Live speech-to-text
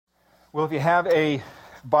Well, if you have a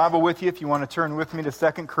Bible with you, if you want to turn with me to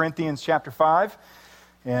 2 Corinthians chapter 5,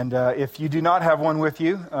 and if you do not have one with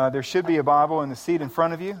you, there should be a Bible in the seat in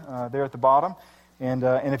front of you, there at the bottom. And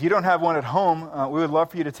if you don't have one at home, we would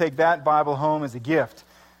love for you to take that Bible home as a gift.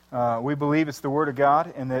 We believe it's the Word of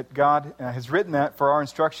God, and that God has written that for our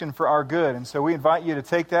instruction, for our good. And so we invite you to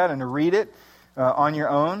take that and to read it on your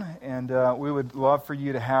own, and we would love for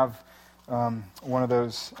you to have one of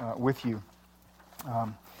those with you.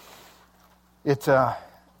 It's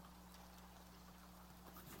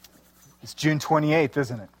June 28th,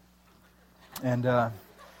 isn't it? And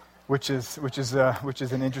which is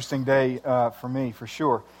an interesting day for me, for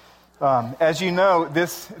sure. As you know,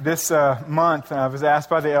 this month I was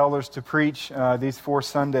asked by the elders to preach these 4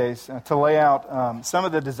 Sundays to lay out some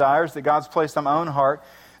of the desires that God's placed on my own heart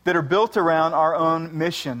that are built around our own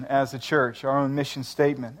mission as a church, our own mission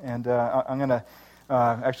statement. And I'm going to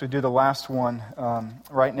actually do the last one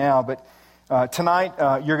right now, but tonight,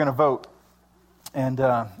 you're going to vote, and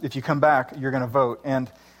if you come back, you're going to vote.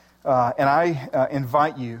 And I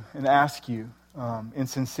invite you and ask you in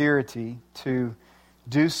sincerity to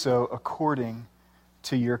do so according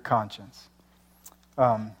to your conscience.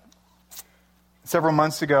 Several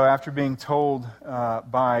months ago, after being told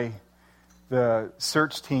by the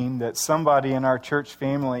search team that somebody in our church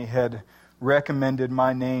family had recommended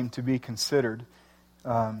my name to be considered,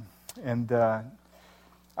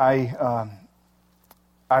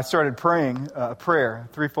 I started praying a prayer,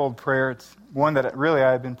 a threefold prayer. It's one that really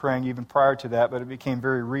I had been praying even prior to that, but it became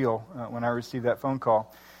very real when I received that phone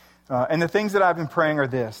call. And the things that I've been praying are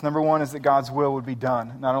this. Number one is that God's will would be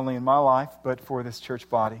done, not only in my life, but for this church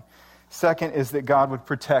body. Second is that God would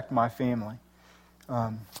protect my family.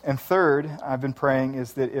 And third, I've been praying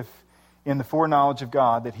is that if in the foreknowledge of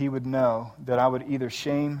God, that He would know that I would either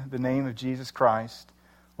shame the name of Jesus Christ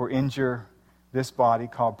or injure this body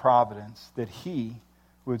called Providence, that He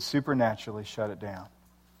would supernaturally shut it down.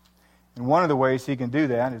 And one of the ways He can do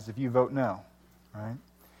that is if you vote no, right?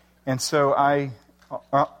 And so I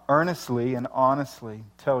earnestly and honestly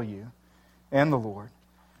tell you and the Lord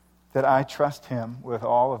that I trust Him with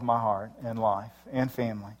all of my heart and life and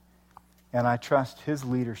family. And I trust His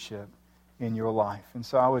leadership in your life. And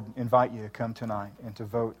so I would invite you to come tonight and to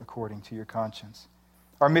vote according to your conscience.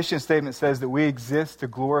 Our mission statement says that we exist to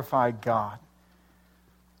glorify God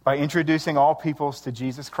by introducing all peoples to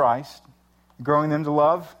Jesus Christ, growing them to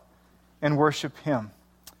love and worship Him.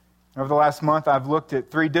 Over the last month, I've looked at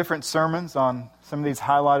 3 different sermons on some of these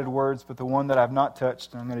highlighted words, but the one that I've not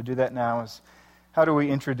touched, and I'm going to do that now, is how do we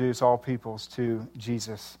introduce all peoples to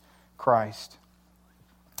Jesus Christ?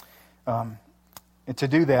 And to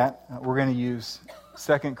do that, we're going to use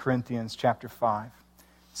 2 Corinthians chapter 5.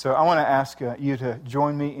 So I want to ask you to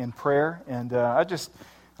join me in prayer, and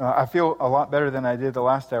I feel a lot better than I did the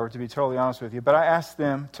last hour, to be totally honest with you. But I asked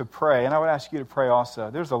them to pray, and I would ask you to pray also.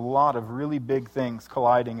 There's a lot of really big things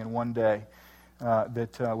colliding in one day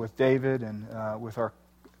with David and with our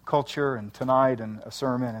culture and tonight and a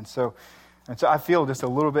sermon. And so I feel just a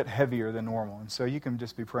little bit heavier than normal. And so you can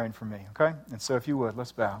just be praying for me, okay? And so if you would,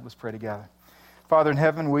 let's bow. Let's pray together. Father in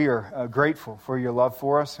heaven, we are grateful for your love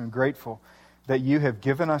for us and grateful that you have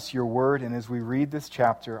given us your word. And as we read this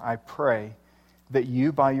chapter, I pray that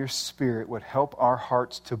you, by your Spirit, would help our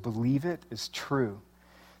hearts to believe it is true,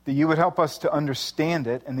 that you would help us to understand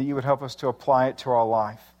it, and that you would help us to apply it to our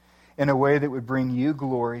life in a way that would bring you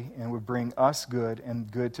glory and would bring us good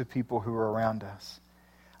and good to people who are around us.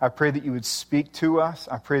 I pray that you would speak to us.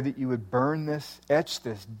 I pray that you would burn this, etch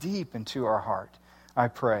this deep into our heart. I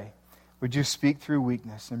pray. Would you speak through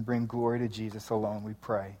weakness and bring glory to Jesus alone, we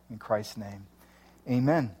pray. In Christ's name,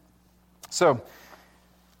 amen. So,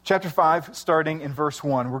 Chapter 5, starting in verse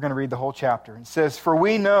 1, we're going to read the whole chapter. It says, "For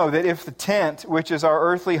we know that if the tent, which is our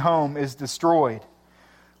earthly home, is destroyed,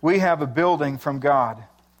 we have a building from God,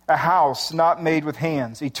 a house not made with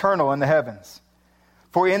hands, eternal in the heavens.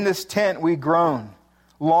 For in this tent we groan,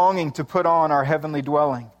 longing to put on our heavenly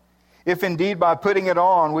dwelling, if indeed by putting it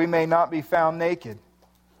on we may not be found naked.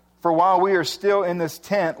 For while we are still in this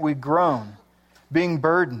tent we groan, being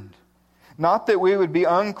burdened, not that we would be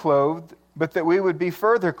unclothed, but that we would be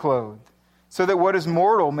further clothed, so that what is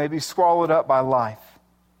mortal may be swallowed up by life.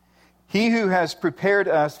 He who has prepared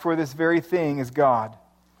us for this very thing is God,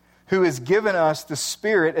 who has given us the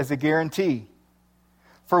Spirit as a guarantee.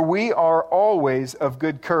 For we are always of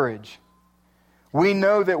good courage. We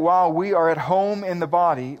know that while we are at home in the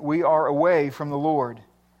body, we are away from the Lord.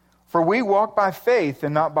 For we walk by faith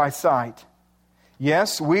and not by sight.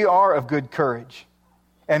 Yes, we are of good courage.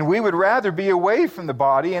 And we would rather be away from the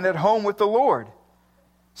body and at home with the Lord.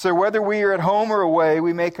 So whether we are at home or away,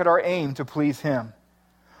 we make it our aim to please Him.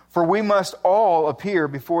 For we must all appear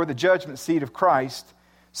before the judgment seat of Christ,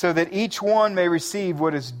 so that each one may receive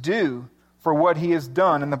what is due for what he has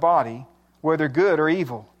done in the body, whether good or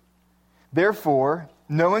evil. Therefore,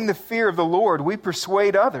 knowing the fear of the Lord, we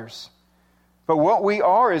persuade others. But what we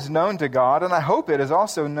are is known to God, and I hope it is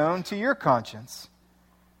also known to your conscience.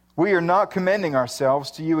 We are not commending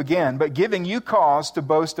ourselves to you again, but giving you cause to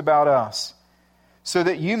boast about us, so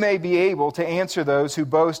that you may be able to answer those who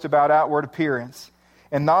boast about outward appearance,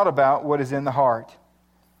 and not about what is in the heart.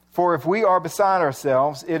 For if we are beside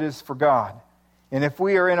ourselves, it is for God. And if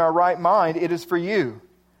we are in our right mind, it is for you.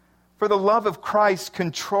 For the love of Christ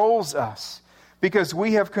controls us, because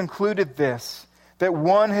we have concluded this, that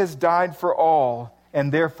one has died for all,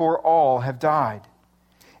 and therefore all have died.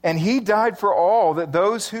 And he died for all, that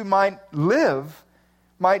those who might live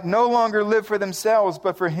might no longer live for themselves,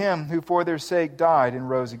 but for him who for their sake died and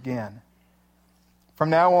rose again. From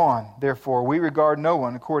now on, therefore, we regard no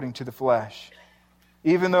one according to the flesh.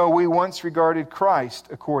 Even though we once regarded Christ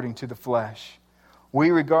according to the flesh, we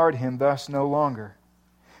regard him thus no longer.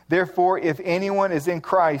 Therefore, if anyone is in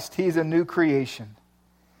Christ, he is a new creation.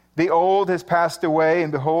 The old has passed away,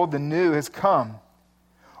 and behold, the new has come.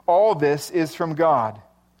 All this is from God,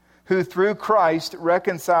 who through Christ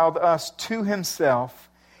reconciled us to himself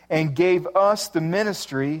and gave us the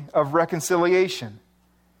ministry of reconciliation.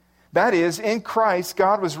 That is, in Christ,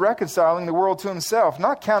 God was reconciling the world to himself,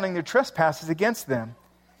 not counting their trespasses against them,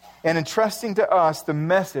 and entrusting to us the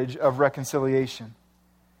message of reconciliation.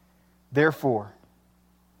 Therefore,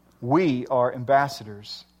 we are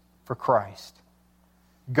ambassadors for Christ,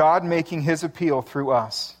 God making his appeal through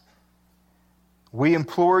us. We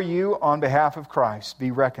implore you on behalf of Christ,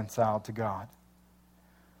 be reconciled to God.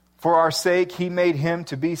 For our sake, he made him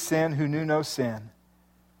to be sin who knew no sin,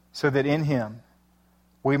 so that in him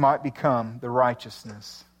we might become the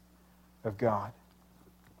righteousness of God.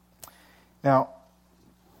 Now,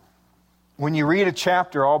 when you read a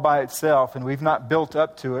chapter all by itself, and we've not built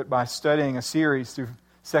up to it by studying a series through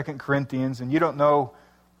 2 Corinthians, and you don't know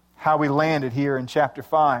how we landed here in chapter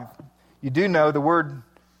 5, you do know the word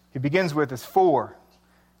he begins with is for.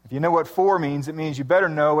 If you know what for means, it means you better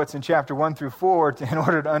know what's in chapter 1 through 4 in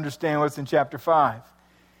order to understand what's in chapter 5.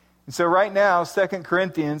 And so right now, 2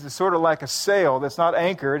 Corinthians is sort of like a sail that's not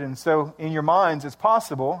anchored. And so in your minds, it's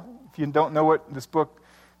possible, if you don't know what this book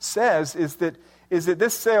says, is that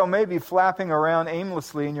this sail may be flapping around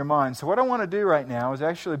aimlessly in your mind. So what I want to do right now is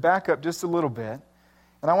actually back up just a little bit.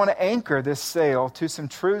 And I want to anchor this sail to some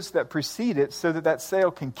truths that precede it so that that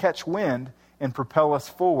sail can catch wind and propel us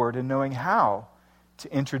forward in knowing how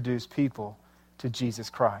to introduce people to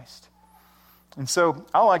Jesus Christ. And so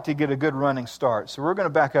I like to get a good running start. So we're going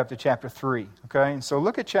to back up to chapter 3, okay? And so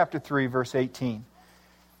look at chapter 3, verse 18.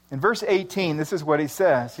 In verse 18, this is what he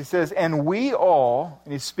says. He says, and we all,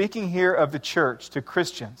 and he's speaking here of the church to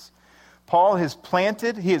Christians. Paul has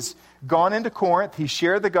planted, he has gone into Corinth, he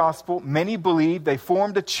shared the gospel, many believed, they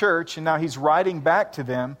formed a church, and now he's writing back to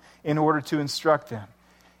them in order to instruct them.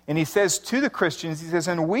 And he says to the Christians, he says,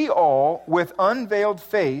 and we all, with unveiled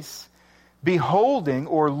face, beholding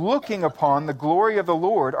or looking upon the glory of the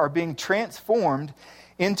Lord, are being transformed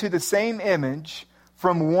into the same image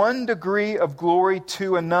from one degree of glory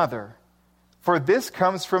to another. For this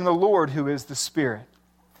comes from the Lord, who is the Spirit.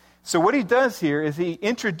 So what he does here is he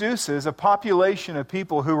introduces a population of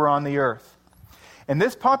people who are on the earth. And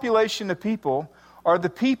this population of people are the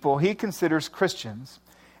people he considers Christians.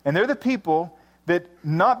 And they're the people that,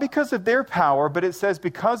 not because of their power, but it says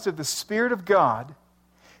because of the Spirit of God,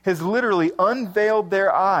 has literally unveiled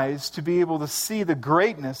their eyes to be able to see the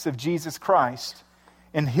greatness of Jesus Christ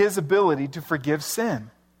and his ability to forgive sin.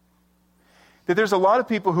 That there's a lot of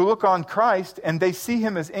people who look on Christ and they see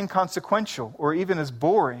him as inconsequential or even as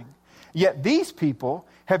boring. Yet these people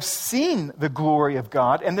have seen the glory of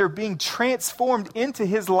God and they're being transformed into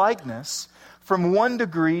his likeness from one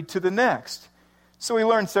degree to the next. So we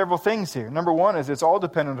learn several things here. Number one is it's all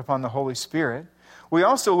dependent upon the Holy Spirit. We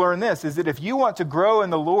also learn this, is that if you want to grow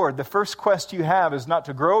in the Lord, the first quest you have is not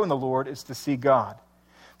to grow in the Lord, it's to see God.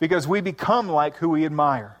 Because we become like who we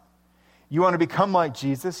admire. You want to become like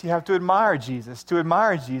Jesus, you have to admire Jesus. To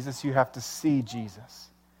admire Jesus, you have to see Jesus.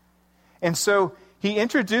 And so he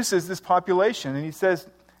introduces this population and he says,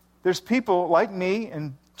 there's people like me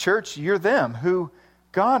and church, you're them, who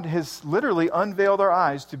God has literally unveiled our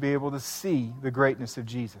eyes to be able to see the greatness of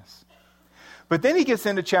Jesus. But then he gets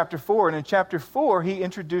into chapter 4, and in chapter 4, he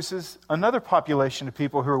introduces another population of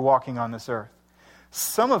people who are walking on this earth,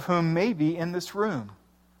 some of whom may be in this room.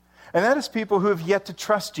 And that is people who have yet to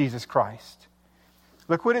trust Jesus Christ.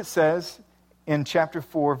 Look what it says in chapter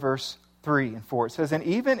 4, verse 3 and 4. It says, "And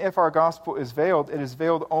even if our gospel is veiled, it is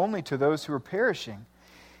veiled only to those who are perishing.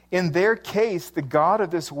 In their case, the God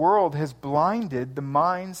of this world has blinded the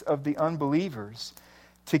minds of the unbelievers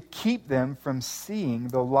to keep them from seeing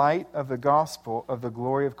the light of the gospel of the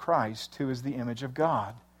glory of Christ, who is the image of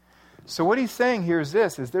God." So what he's saying here is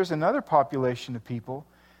this, is there's another population of people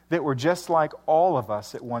that were just like all of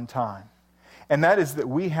us at one time. And that is that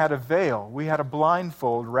we had a veil, we had a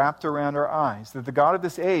blindfold wrapped around our eyes. That the God of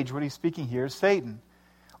this age, what he's speaking here, is Satan,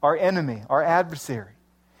 our enemy, our adversary.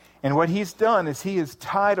 And what he's done is he has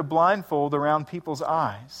tied a blindfold around people's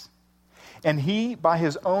eyes. And he, by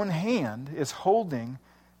his own hand, is holding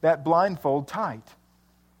that blindfold tight.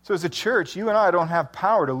 So as a church, you and I don't have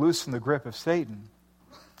power to loosen the grip of Satan.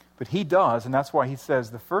 But he does, and that's why he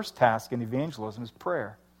says the first task in evangelism is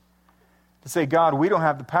prayer. To say, God, we don't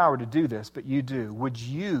have the power to do this, but you do. Would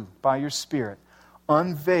you, by your Spirit,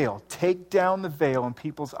 unveil, take down the veil in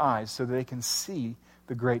people's eyes so that they can see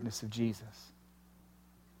the greatness of Jesus?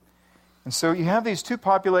 And so you have these two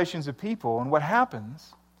populations of people, and what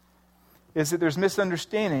happens is that there's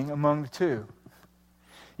misunderstanding among the two.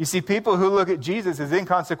 You see, people who look at Jesus as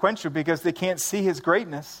inconsequential because they can't see his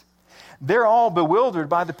greatness, they're all bewildered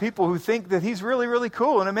by the people who think that he's really, really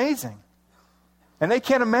cool and amazing. And they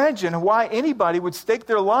can't imagine why anybody would stake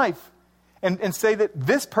their life and say that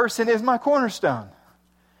this person is my cornerstone,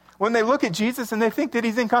 when they look at Jesus and they think that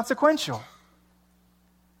he's inconsequential.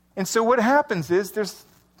 And so what happens is there's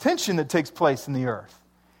tension that takes place in the earth.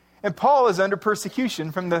 And Paul is under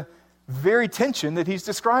persecution from the very tension that he's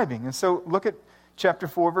describing. And so look at chapter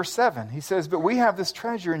 4, verse 7. He says, "But we have this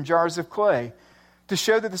treasure in jars of clay to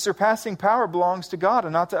show that the surpassing power belongs to God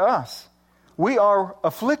and not to us. We are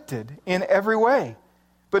afflicted in every way,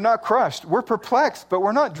 but not crushed. We're perplexed, but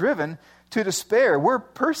we're not driven to despair. We're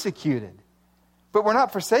persecuted, but we're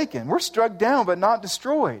not forsaken. We're struck down, but not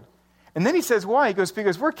destroyed." And then he says, why? He goes,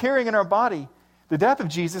 because we're carrying in our body the death of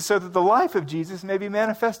Jesus so that the life of Jesus may be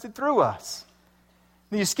manifested through us.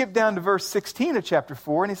 Then you skip down to verse 16 of chapter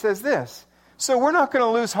 4, and he says this, "So we're not going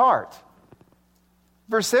to lose heart."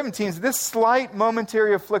 Verse 17 is, "This slight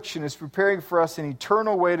momentary affliction is preparing for us an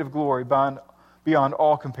eternal weight of glory beyond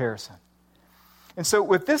all comparison." And so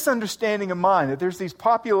with this understanding in mind, that there's these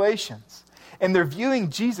populations, and they're viewing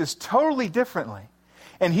Jesus totally differently.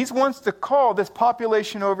 And he wants to call this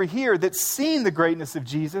population over here that's seen the greatness of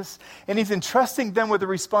Jesus, and he's entrusting them with the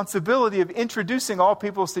responsibility of introducing all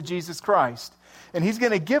peoples to Jesus Christ. And he's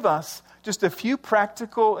going to give us just a few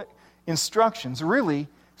practical instructions, really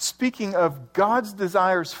speaking of God's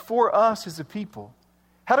desires for us as a people.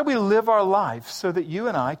 How do we live our life so that you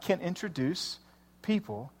and I can introduce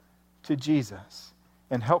people to Jesus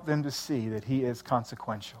and help them to see that he is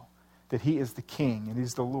consequential, that he is the King and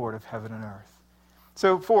he's the Lord of heaven and earth?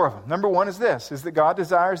 So 4 of them. Number 1 is this, is that God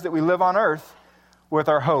desires that we live on earth with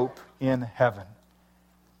our hope in heaven.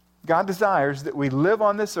 God desires that we live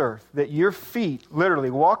on this earth, that your feet literally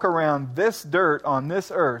walk around this dirt on this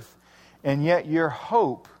earth, and yet your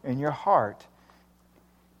hope and your heart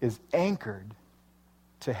is anchored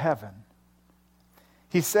to heaven.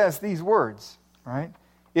 He says these words, right?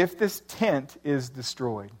 "If this tent is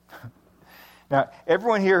destroyed." Now,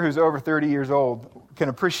 everyone here who's over 30 years old can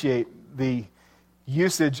appreciate the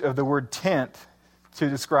usage of the word tent to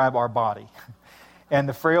describe our body and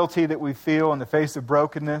the frailty that we feel in the face of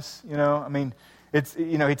brokenness. I mean, it's,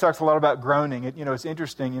 he talks a lot about groaning. It's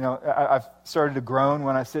interesting. I've started to groan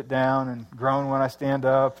when I sit down and groan when I stand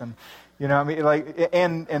up, and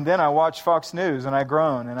and then I watch Fox News and I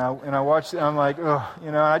groan, and I watch, and I'm like, oh,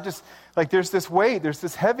 and I just like there's this weight, there's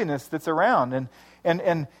this heaviness that's around,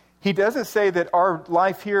 and he doesn't say that our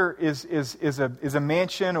life here is a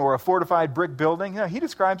mansion or a fortified brick building. He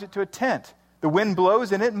describes it to a tent. The wind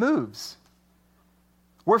blows and it moves.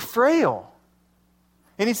 We're frail.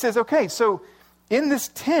 And he says, okay, so in this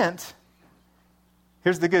tent,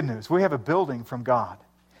 here's the good news. We have a building from God.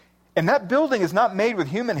 And that building is not made with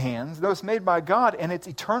human hands, though it's made by God, and it's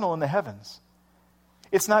eternal in the heavens.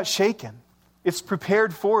 It's not shaken. It's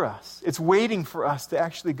prepared for us. It's waiting for us to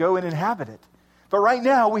actually go and inhabit it. But right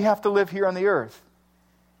now, we have to live here on the earth.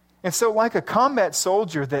 And so like a combat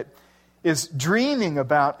soldier that is dreaming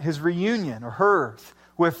about his reunion or hers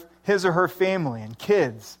with his or her family and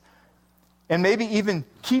kids, and maybe even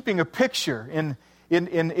keeping a picture in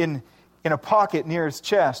a pocket near his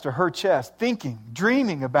chest or her chest,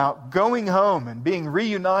 dreaming about going home and being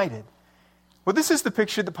reunited. Well, this is the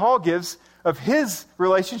picture that Paul gives of his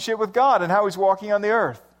relationship with God and how he's walking on the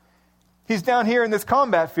earth. He's down here in this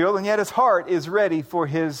combat field, and yet his heart is ready for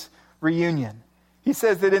his reunion. He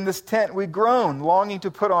says that in this tent we groan, longing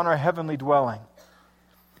to put on our heavenly dwelling.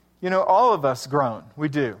 All of us groan. We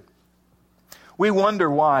do. We wonder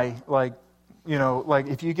why, like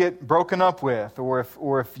if you get broken up with,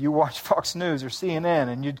 or if you watch Fox News or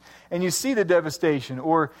CNN and you see the devastation,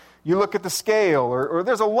 or you look at the scale, or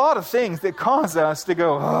there's a lot of things that cause us to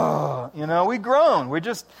go, oh, we groan.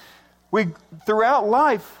 We throughout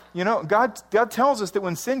life, God tells us that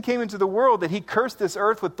when sin came into the world, that He cursed this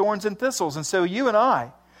earth with thorns and thistles. And so you and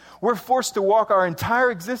I, we're forced to walk our entire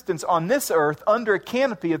existence on this earth under a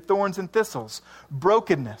canopy of thorns and thistles,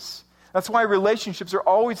 brokenness. That's why relationships are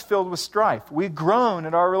always filled with strife. We groan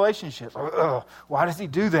at our relationships. Why does he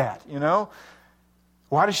do that?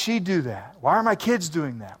 Why does she do that? Why are my kids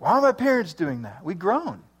doing that? Why are my parents doing that? We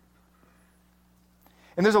groan.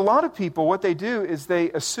 And there's a lot of people, what they do is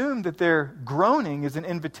they assume that their groaning is an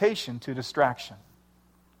invitation to distraction.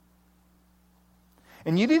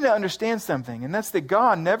 And you need to understand something, and that's that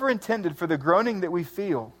God never intended for the groaning that we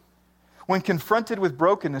feel when confronted with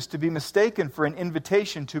brokenness to be mistaken for an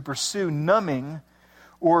invitation to pursue numbing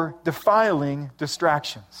or defiling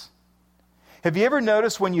distractions. Have you ever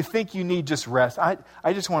noticed when you think you need just rest? I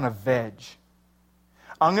just want to veg.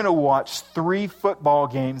 I'm going to watch 3 football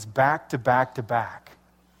games back to back to back.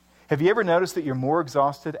 Have you ever noticed that you're more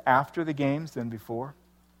exhausted after the games than before?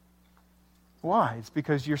 Why? It's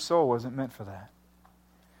because your soul wasn't meant for that.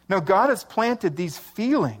 No, God has planted these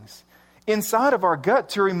feelings inside of our gut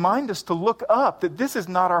to remind us to look up, that this is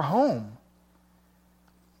not our home.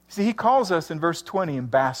 See, He calls us in verse 20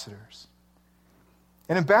 ambassadors.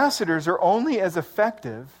 And ambassadors are only as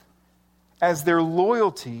effective as their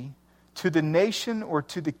loyalty to the nation or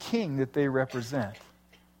to the king that they represent.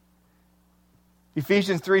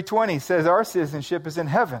 Ephesians 3:20 says our citizenship is in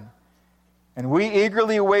heaven, and we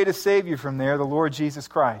eagerly await a Savior from there, the Lord Jesus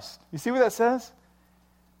Christ. You see what that says?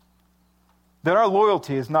 That our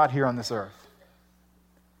loyalty is not here on this earth.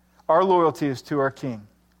 Our loyalty is to our King.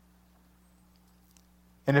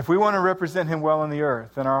 And if we want to represent Him well on the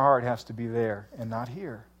earth, then our heart has to be there and not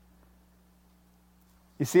here.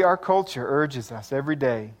 You see, our culture urges us every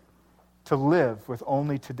day to live with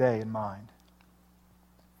only today in mind.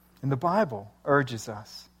 And the Bible urges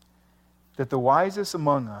us that the wisest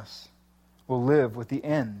among us will live with the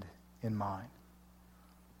end in mind.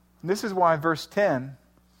 And this is why verse 10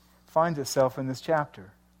 finds itself in this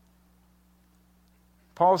chapter.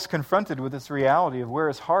 Paul is confronted with this reality of where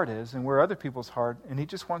his heart is and where other people's heart, and he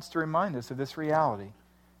just wants to remind us of this reality.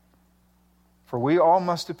 For we all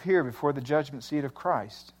must appear before the judgment seat of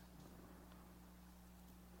Christ,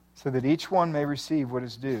 so that each one may receive what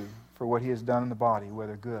is due for what he has done in the body,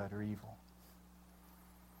 whether good or evil.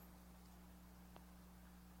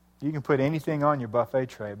 You can put anything on your buffet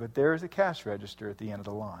tray, but there is a cash register at the end of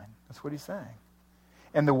the line. That's what he's saying.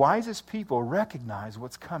 And the wisest people recognize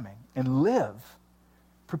what's coming and live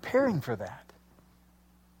preparing for that.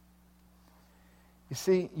 You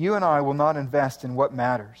see, you and I will not invest in what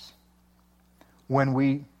matters when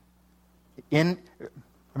let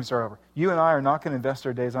me start over. You and I are not going to invest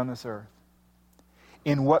our days on this earth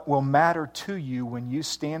in what will matter to you when you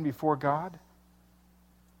stand before God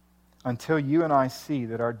until you and I see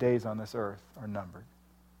that our days on this earth are numbered.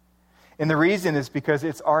 And the reason is because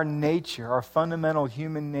it's our nature, our fundamental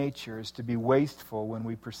human nature is to be wasteful when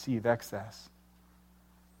we perceive excess.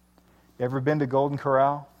 You ever been to Golden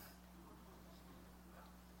Corral?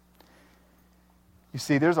 You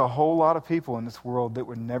see, there's a whole lot of people in this world that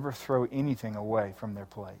would never throw anything away from their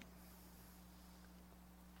plate.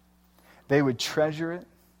 They would treasure it,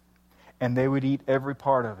 and they would eat every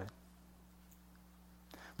part of it.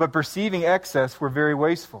 But perceiving excess, we're very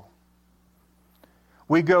wasteful.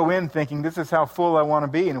 We go in thinking, this is how full I want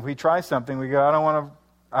to be, and if we try something, we go,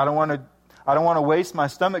 I don't want to waste my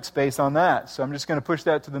stomach space on that, so I'm just going to push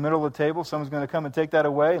that to the middle of the table. Someone's going to come and take that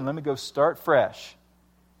away, and let me go start fresh.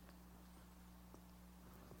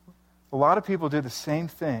 A lot of people do the same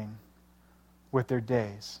thing with their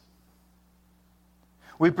days.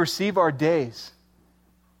 We perceive our days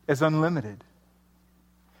as unlimited,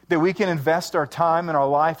 that we can invest our time and our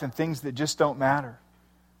life in things that just don't matter,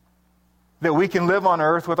 that we can live on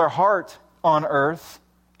earth with our heart on earth,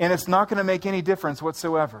 and it's not going to make any difference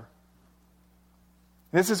whatsoever.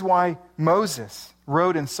 This is why Moses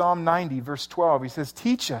wrote in Psalm 90, verse 12, he says,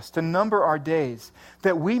 teach us to number our days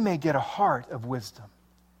that we may get a heart of wisdom.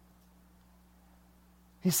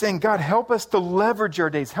 He's saying, God, help us to leverage our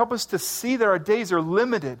days. Help us to see that our days are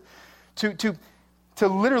limited, to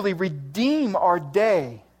literally redeem our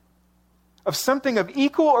day of something of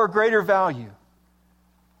equal or greater value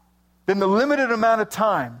than the limited amount of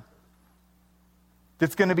time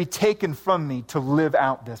that's going to be taken from me to live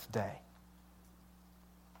out this day.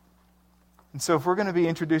 And so if we're going to be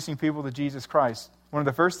introducing people to Jesus Christ, one of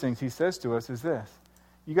the first things he says to us is this.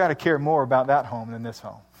 you got to care more about that home than this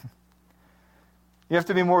home. You have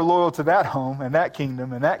to be more loyal to that home and that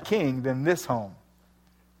kingdom and that king than this home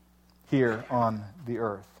here on the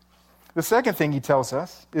earth. The second thing he tells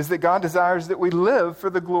us is that God desires that we live for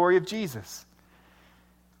the glory of Jesus.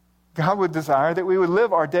 God would desire that we would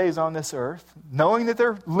live our days on this earth, knowing that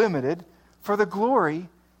they're limited, for the glory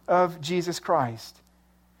of Jesus Christ.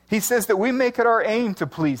 He says that we make it our aim to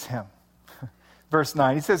please him. Verse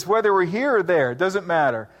 9, he says, whether we're here or there, it doesn't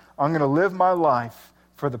matter. I'm going to live my life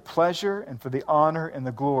for the pleasure and for the honor and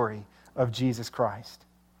the glory of Jesus Christ.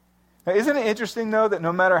 Now, isn't it interesting, though, that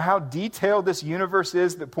no matter how detailed this universe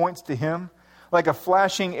is that points to him, like a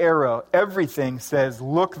flashing arrow, everything says,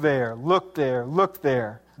 look there, look there, look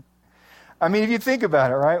there. I mean, if you think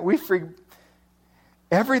about it, right?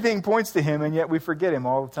 Everything points to him, and yet we forget him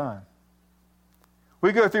all the time.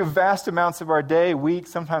 We go through vast amounts of our day, week,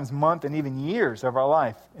 sometimes month, and even years of our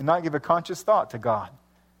life and not give a conscious thought to God.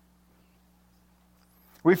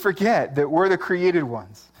 We forget that we're the created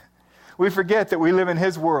ones. We forget that we live in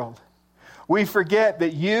his world. We forget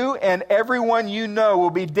that you and everyone you know will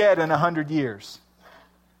be dead in 100 years.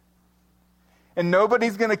 And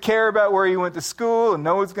nobody's going to care about where you went to school, and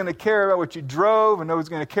no one's going to care about what you drove, and no one's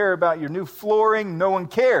going to care about your new flooring. No one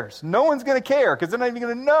cares. No one's going to care because they're not even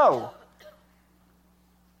going to know.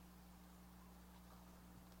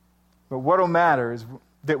 But what will matter is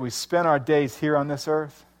that we spend our days here on this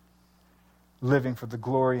earth living for the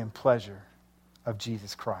glory and pleasure of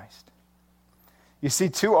Jesus Christ. You see,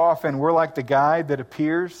 too often we're like the guy that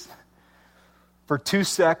appears for 2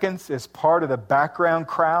 seconds as part of the background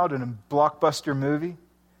crowd in a blockbuster movie,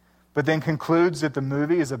 but then concludes that the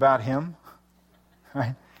movie is about him.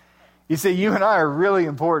 Right? You see, you and I are really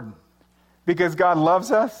important because God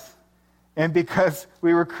loves us and because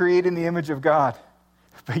we were created in the image of God.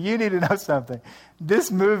 But you need to know something.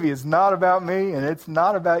 This movie is not about me and it's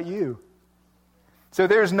not about you. So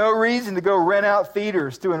there's no reason to go rent out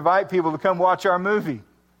theaters to invite people to come watch our movie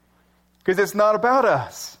because it's not about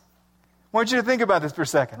us. I want you to think about this for a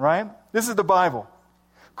second, right? This is the Bible.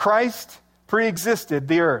 Christ pre-existed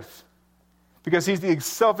the earth because he's the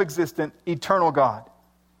self-existent, eternal God.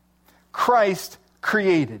 Christ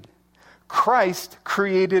created. Christ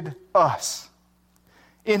created us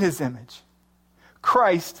in his image.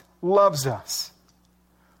 Christ loves us.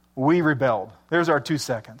 We rebelled. There's our 2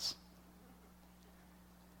 seconds.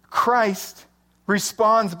 Christ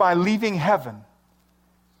responds by leaving heaven.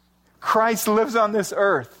 Christ lives on this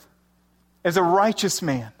earth as a righteous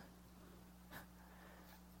man.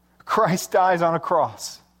 Christ dies on a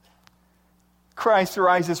cross. Christ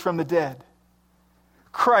rises from the dead.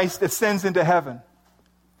 Christ ascends into heaven.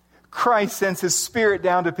 Christ sends his Spirit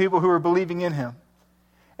down to people who are believing in him.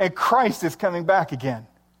 And Christ is coming back again.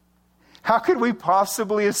 How could we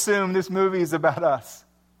possibly assume this movie is about us?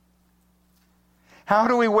 How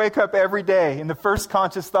do we wake up every day and the first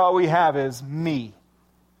conscious thought we have is me?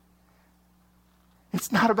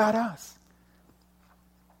 It's not about us.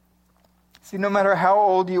 See, no matter how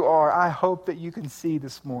old you are, I hope that you can see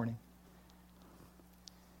this morning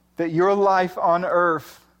that your life on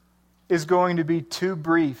earth is going to be too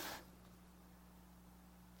brief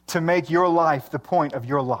to make your life the point of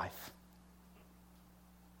your life.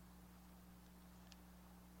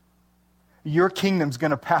 Your kingdom's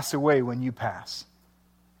going to pass away when you pass.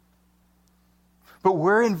 But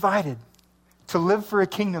we're invited to live for a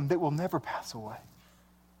kingdom that will never pass away.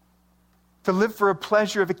 To live for a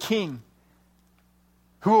pleasure of a king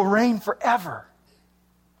who will reign forever.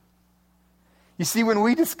 You see, when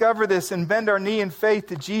we discover this and bend our knee in faith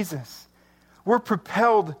to Jesus, we're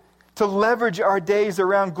propelled to leverage our days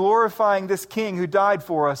around glorifying this King who died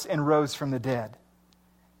for us and rose from the dead.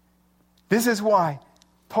 This is why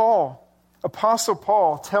Apostle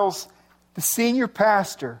Paul tells the senior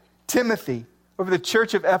pastor, Timothy, over the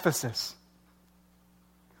church of Ephesus,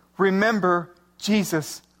 remember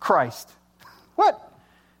Jesus Christ. What?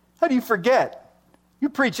 How do you forget? You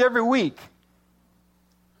preach every week.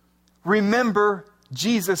 Remember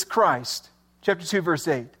Jesus Christ. Chapter 2, verse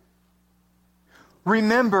 8.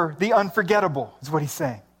 Remember the unforgettable, is what he's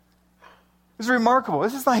saying. This is remarkable.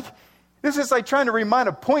 This is like trying to remind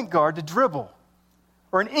a point guard to dribble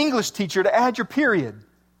or an English teacher to add your period.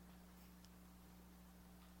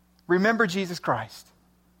 Remember Jesus Christ.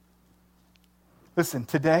 Listen,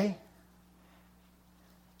 today,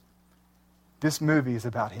 this movie is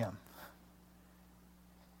about him.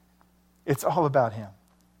 It's all about him.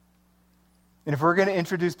 And if we're going to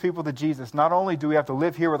introduce people to Jesus, not only do we have to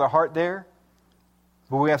live here with our heart there,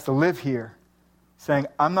 but we have to live here saying,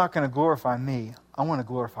 I'm not going to glorify me. I want to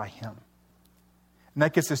glorify him. And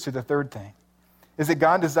that gets us to the third thing. is that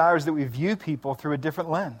God desires that we view people through a different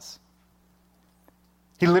lens.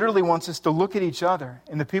 He literally wants us to look at each other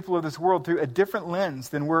and the people of this world through a different lens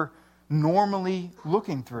than we're normally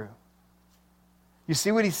looking through. You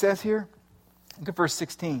see what he says here? Look at verse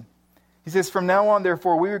 16. He says, "From now on,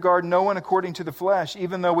 therefore, we regard no one according to the flesh,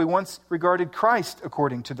 even though we once regarded Christ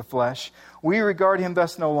according to the flesh. We regard him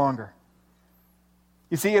thus no longer."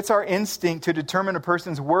 You see, it's our instinct to determine a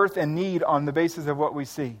person's worth and need on the basis of what we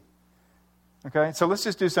see. Okay? So let's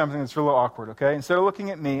just do something that's a little awkward, okay? Instead of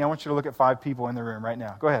looking at me, I want you to look at 5 people in the room right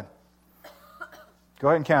now. Go ahead. Go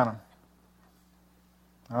ahead and count them.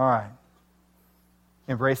 All right.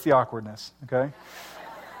 Embrace the awkwardness, okay?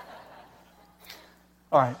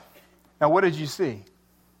 All right. Now, what did you see?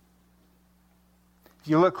 If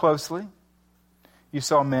you look closely, you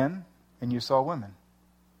saw men and you saw women.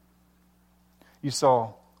 You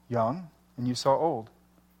saw young and you saw old.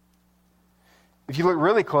 If you look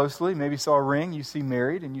really closely, maybe you saw a ring, you see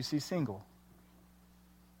married and you see single.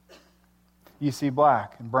 You see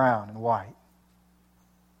black and brown and white.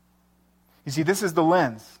 You see, this is the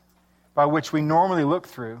lens by which we normally look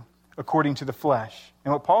through according to the flesh.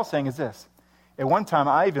 And what Paul's saying is this. At one time,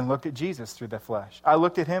 I even looked at Jesus through the flesh. I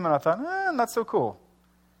looked at him and I thought, not so cool.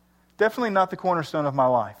 Definitely not the cornerstone of my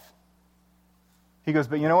life. He goes,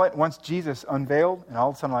 but you know what? Once Jesus unveiled, and all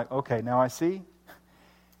of a sudden I'm like, okay, now I see.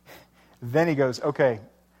 Then he goes, okay,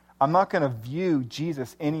 I'm not going to view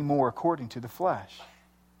Jesus anymore according to the flesh.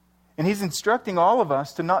 And he's instructing all of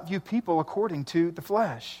us to not view people according to the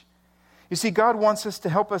flesh. You see, God wants us to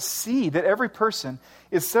help us see that every person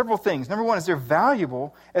is several things. Number one is they're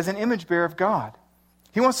valuable as an image bearer of God.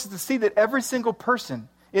 He wants us to see that every single person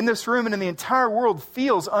in this room and in the entire world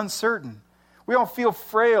feels uncertain. We all feel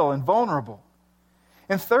frail and vulnerable.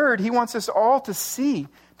 And third, he wants us all to see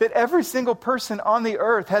that every single person on the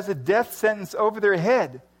earth has a death sentence over their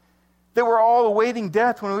head. That we're all awaiting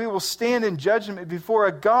death when we will stand in judgment before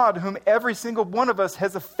a God whom every single one of us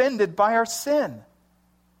has offended by our sin.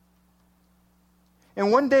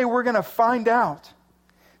 And one day we're going to find out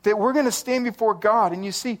that we're going to stand before God. And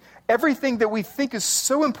you see, everything that we think is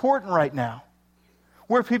so important right now,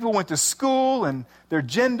 where people went to school and their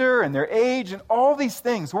gender and their age and all these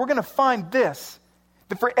things, we're going to find this,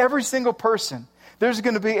 that for every single person, there's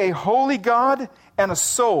going to be a holy God and a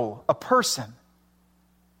soul, a person.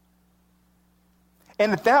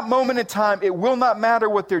 And at that moment in time, it will not matter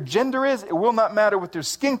what their gender is. It will not matter what their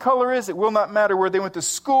skin color is. It will not matter where they went to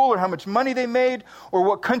school or how much money they made or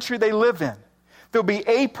what country they live in. There'll be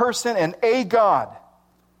a person and a God.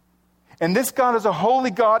 And this God is a holy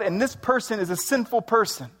God, and this person is a sinful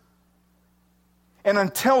person. And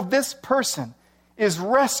until this person is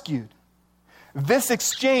rescued, this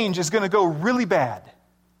exchange is going to go really bad.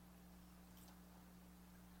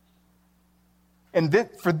 And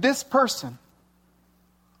for this person,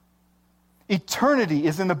 eternity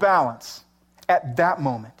is in the balance at that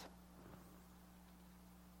moment.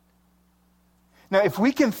 Now, if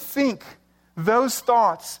we can think those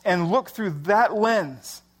thoughts and look through that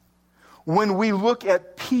lens, when we look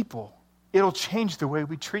at people, it'll change the way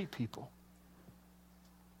we treat people.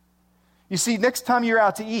 You see, next time you're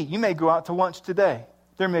out to eat, you may go out to lunch today.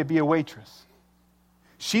 There may be a waitress.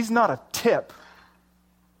 She's not a tip.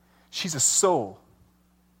 She's a soul.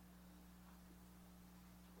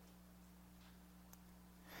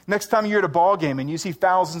 Next time you're at a ball game and you see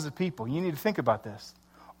thousands of people, you need to think about this.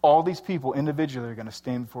 All these people individually are going to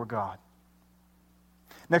stand before God.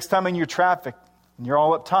 Next time in your traffic and you're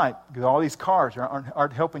all uptight because all these cars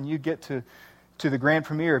aren't helping you get to the grand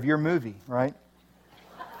premiere of your movie, right?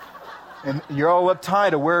 And you're all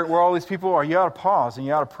uptight of where all these people are. You ought to pause and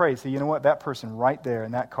you ought to pray. Say, you know what? That person right there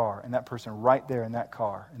in that car, and that person right there in that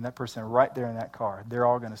car, and that person right there in that car, they're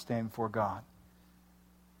all going to stand before God.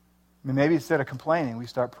 I mean, maybe instead of complaining, we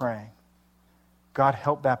start praying. God,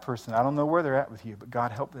 help that person. I don't know where they're at with you, but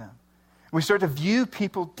God, help them. We start to view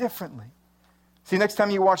people differently. See, next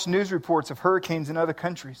time you watch news reports of hurricanes in other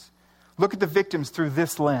countries, look at the victims through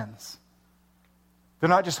this lens. They're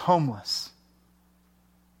not just homeless.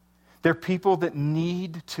 They're people that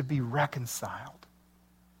need to be reconciled.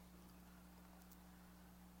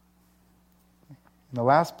 And the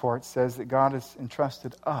last part says that God has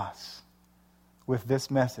entrusted us with this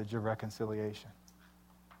message of reconciliation.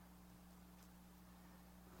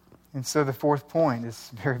 And so the fourth point is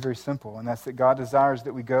very, very simple, and that's that God desires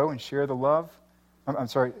that we go and share the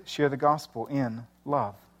gospel in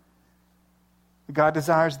love. God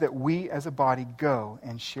desires that we as a body go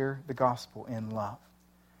and share the gospel in love.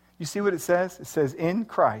 You see what it says? It says, in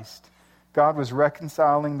Christ, God was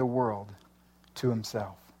reconciling the world to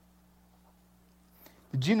himself.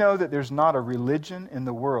 Did you know that there's not a religion in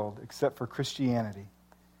the world except for Christianity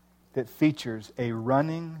that features a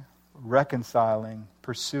running, reconciling,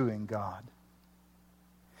 pursuing God?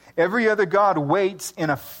 Every other god waits in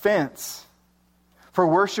a fence for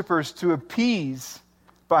worshipers to appease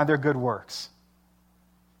by their good works.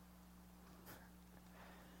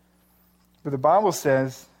 But the Bible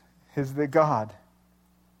says is that God,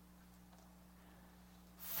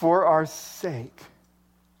 for our sake,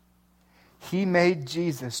 He made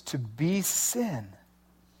Jesus to be sin,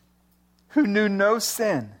 who knew no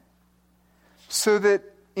sin, so that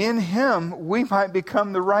in Him we might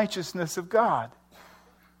become the righteousness of God.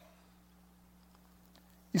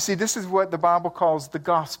 You see, this is what the Bible calls the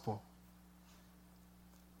gospel.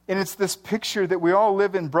 And it's this picture that we all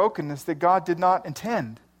live in brokenness that God did not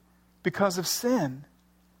intend because of sin.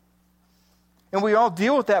 And we all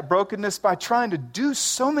deal with that brokenness by trying to do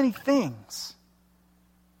so many things.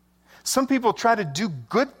 Some people try to do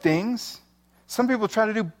good things. Some people try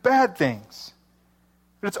to do bad things.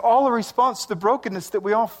 But it's all a response to the brokenness that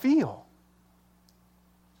we all feel.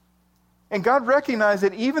 And God recognized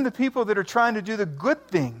that even the people that are trying to do the good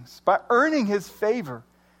things by earning His favor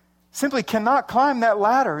simply cannot climb that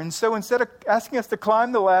ladder. And so instead of asking us to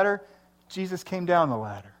climb the ladder, Jesus came down the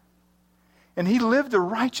ladder. And He lived a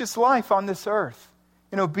righteous life on this earth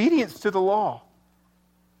in obedience to the law.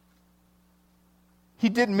 He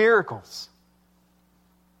did miracles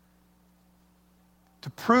to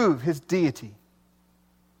prove His deity.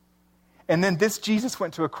 And then this Jesus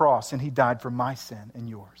went to a cross and He died for my sin and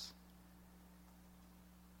yours.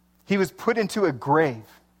 He was put into a grave,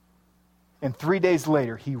 and 3 days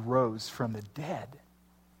later, He rose from the dead.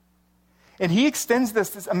 And He extends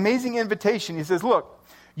this amazing invitation. He says, look,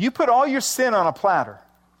 you put all your sin on a platter,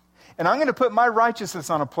 and I'm going to put my righteousness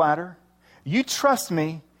on a platter. You trust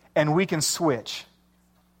me, and we can switch.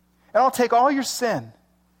 And I'll take all your sin,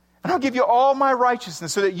 and I'll give you all my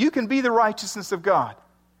righteousness so that you can be the righteousness of God.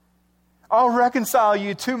 I'll reconcile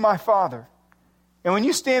you to my Father. And when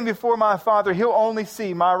you stand before my Father, He'll only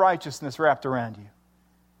see my righteousness wrapped around you.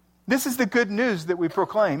 This is the good news that we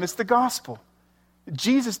proclaim. It's the gospel.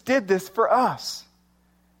 Jesus did this for us.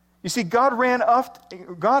 You see, God ran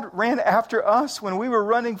after us when we were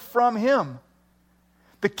running from Him.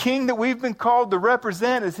 The King that we've been called to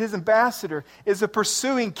represent as His ambassador is a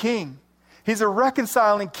pursuing King. He's a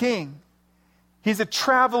reconciling King. He's a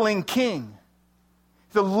traveling King.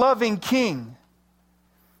 He's a loving King.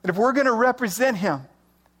 And if we're going to represent Him,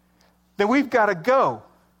 then we've got to go.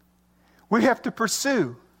 We have to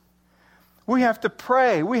pursue. We have to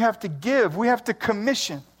pray. We have to give. We have to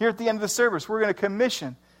commission. Here at the end of the service, we're going to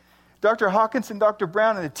commission Dr. Hawkins and Dr.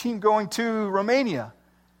 Brown and the team going to Romania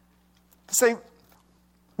to say,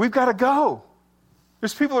 we've got to go.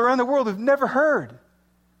 There's people around the world who've never heard.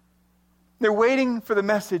 They're waiting for the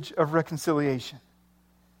message of reconciliation.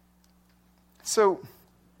 So,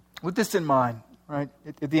 with this in mind, right,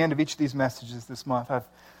 at the end of each of these messages this month, I've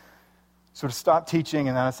sort of stopped teaching,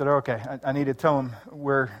 and then I said, okay, I need to tell them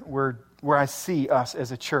where I see us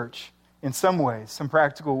as a church in some ways, some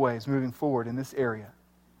practical ways moving forward in this area.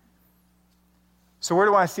 So where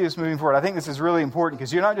do I see us moving forward? I think this is really important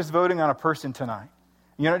because you're not just voting on a person tonight.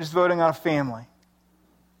 You're not just voting on a family.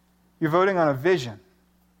 You're voting on a vision.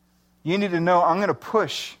 You need to know, I'm going to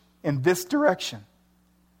push in this direction.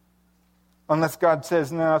 Unless God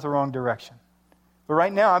says, no, that's the wrong direction. But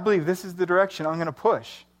right now, I believe this is the direction I'm going to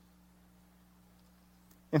push.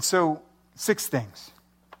 And so, 6 things.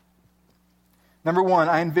 Number 1,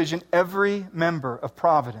 I envision every member of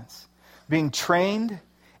Providence being trained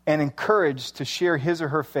and encouraged to share his or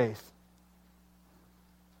her faith.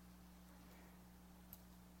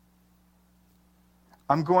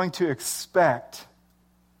 I'm going to expect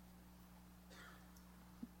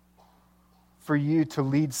for you to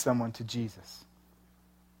lead someone to Jesus.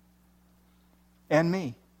 And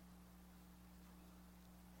me.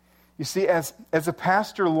 You see, as a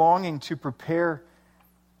pastor longing to prepare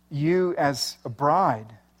you as a bride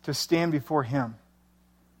to stand before Him,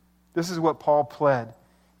 this is what Paul pled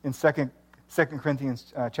in 2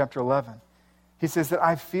 Corinthians chapter 11. He says that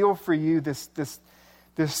I feel for you this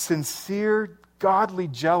sincere, godly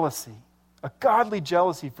jealousy, a godly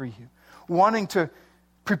jealousy for you, wanting to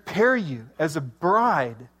prepare you as a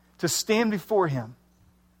bride to stand before Him.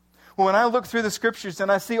 When I look through the Scriptures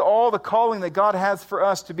and I see all the calling that God has for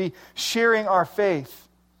us to be sharing our faith,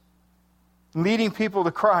 leading people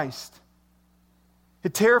to Christ,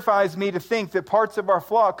 it terrifies me to think that parts of our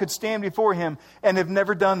flock could stand before Him and have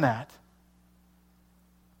never done that.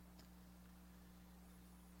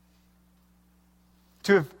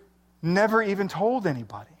 To have never even told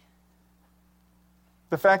anybody.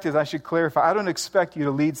 The fact is, I should clarify, I don't expect you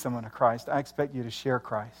to lead someone to Christ. I expect you to share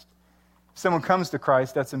Christ. If someone comes to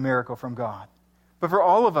Christ, that's a miracle from God. But for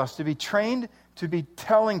all of us to be trained to be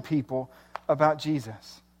telling people about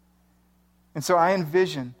Jesus. And so I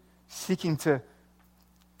envision seeking to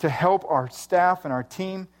help our staff and our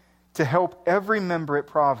team, to help every member at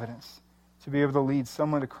Providence to be able to lead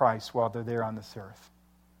someone to Christ while they're there on this earth.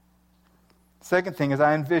 Second thing is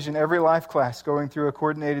I envision every life class going through a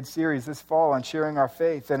coordinated series this fall on sharing our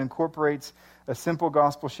faith that incorporates a simple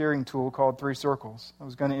gospel sharing tool called 3 Circles. I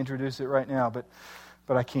was going to introduce it right now, but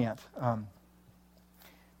I can't.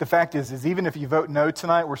 The fact is even if you vote no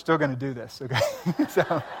tonight, we're still going to do this, okay?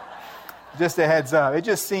 So, just a heads up. It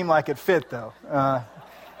just seemed like it fit, though,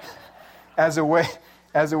 as a way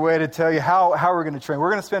to tell you how we're going to train.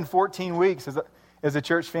 We're going to spend 14 weeks as a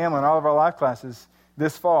church family in all of our life classes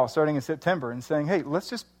this fall, starting in September, and saying, hey, let's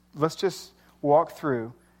just walk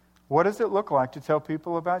through what does it look like to tell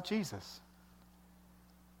people about Jesus?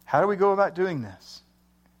 How do we go about doing this?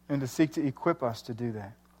 And to seek to equip us to do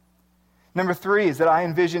that. Number 3 is that I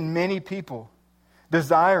envision many people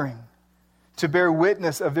desiring to bear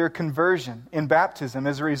witness of their conversion in baptism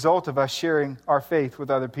as a result of us sharing our faith with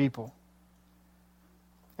other people.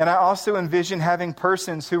 And I also envision having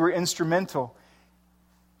persons who were instrumental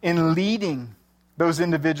in leading those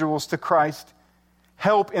individuals to Christ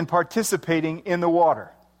help in participating in the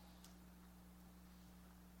water.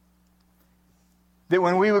 That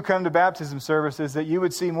when we would come to baptism services, that you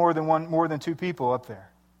would see more than 2 people up there.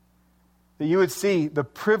 That you would see the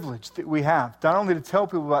privilege that we have, not only to tell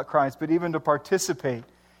people about Christ, but even to participate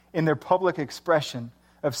in their public expression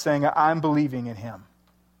of saying, I'm believing in Him.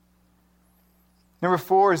 Number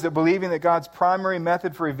 4 is that believing that God's primary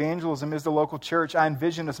method for evangelism is the local church. I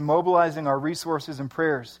envision us mobilizing our resources and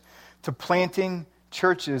prayers to planting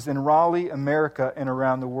churches in Raleigh, America, and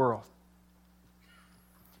around the world.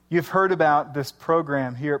 You've heard about this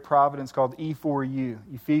program here at Providence called E4U,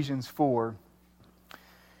 Ephesians 4.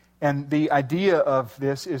 And the idea of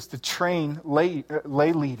this is to train lay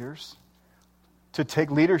leaders to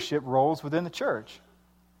take leadership roles within the church.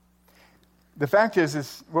 The fact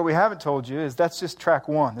is what we haven't told you is that's just track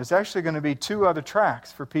 1. There's actually going to be 2 other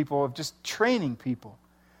tracks for people of just training people.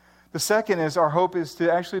 The second is our hope is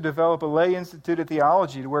to actually develop a lay institute of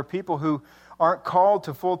theology to where people who aren't called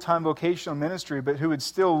to full-time vocational ministry but who would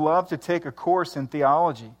still love to take a course in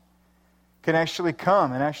theology can actually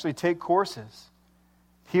come and actually take courses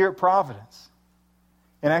here at Providence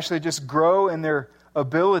and actually just grow in their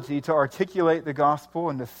ability to articulate the gospel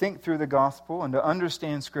and to think through the gospel and to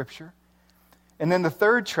understand Scripture. And then the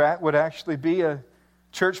third track would actually be a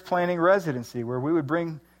church planning residency where we would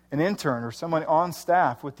bring an intern or someone on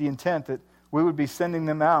staff with the intent that we would be sending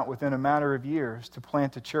them out within a matter of years to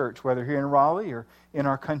plant a church, whether here in Raleigh or in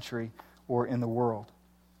our country or in the world.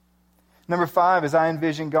 Number 5 is I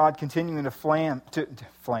envision God continuing to fan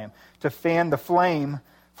the flame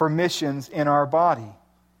for missions in our body.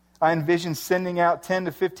 I envision sending out 10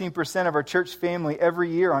 to 15% of our church family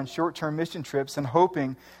every year on short-term mission trips and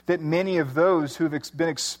hoping that many of those who have been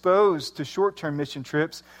exposed to short-term mission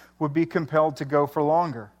trips would be compelled to go for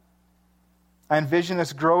longer. I envision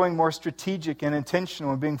us growing more strategic and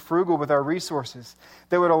intentional and being frugal with our resources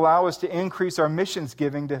that would allow us to increase our missions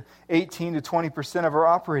giving to 18 to 20% of our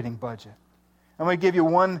operating budget. I'm going to give you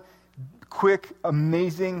one quick,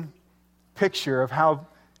 amazing picture of how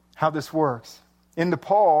this works. In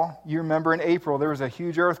Nepal, you remember in April, there was a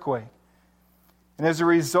huge earthquake. And as a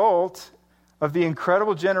result of the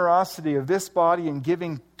incredible generosity of this body in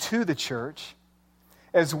giving to the church,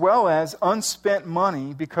 as well as unspent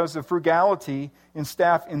money because of frugality in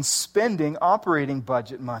staff in spending operating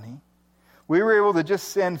budget money, we were able to just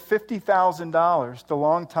send $50,000 to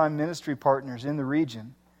longtime ministry partners in the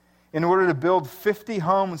region in order to build 50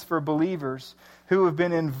 homes for believers who have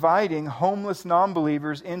been inviting homeless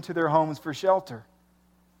non-believers into their homes for shelter.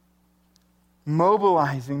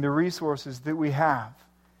 Mobilizing the resources that we have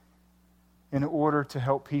in order to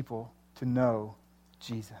help people to know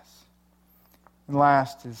Jesus. And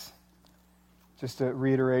last is just a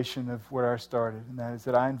reiteration of where I started, and that is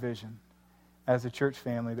that I envision, as a church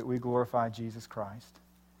family, that we glorify Jesus Christ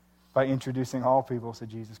by introducing all people to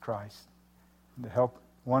Jesus Christ and to help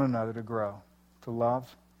one another to grow, to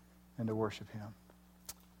love, and to worship Him.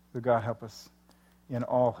 May God help us in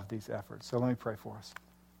all of these efforts. So let me pray for us.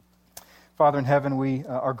 Father in heaven, we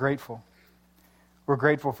are grateful. We're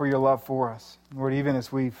grateful for your love for us. Lord, even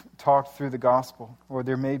as we've talked through the gospel, Lord,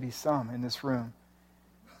 there may be some in this room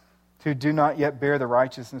who do not yet bear the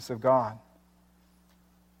righteousness of God.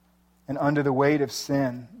 And under the weight of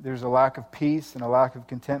sin, there's a lack of peace and a lack of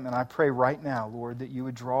contentment. I pray right now, Lord, that you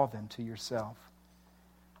would draw them to yourself.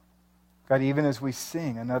 God, even as we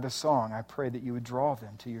sing another song, I pray that you would draw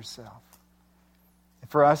them to yourself. And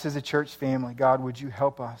for us as a church family, God, would you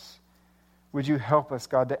help us? Would you help us,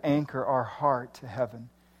 God, to anchor our heart to heaven,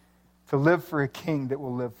 to live for a King that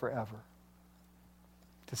will live forever,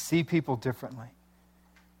 to see people differently,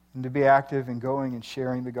 and to be active in going and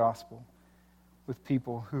sharing the gospel with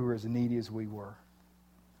people who are as needy as we were.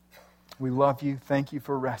 We love you. Thank you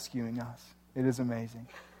for rescuing us. It is amazing.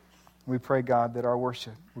 We pray, God, that our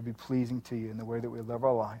worship would be pleasing to you in the way that we live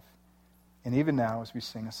our life. And even now as we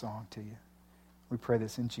sing a song to you. We pray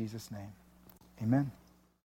this in Jesus' name. Amen.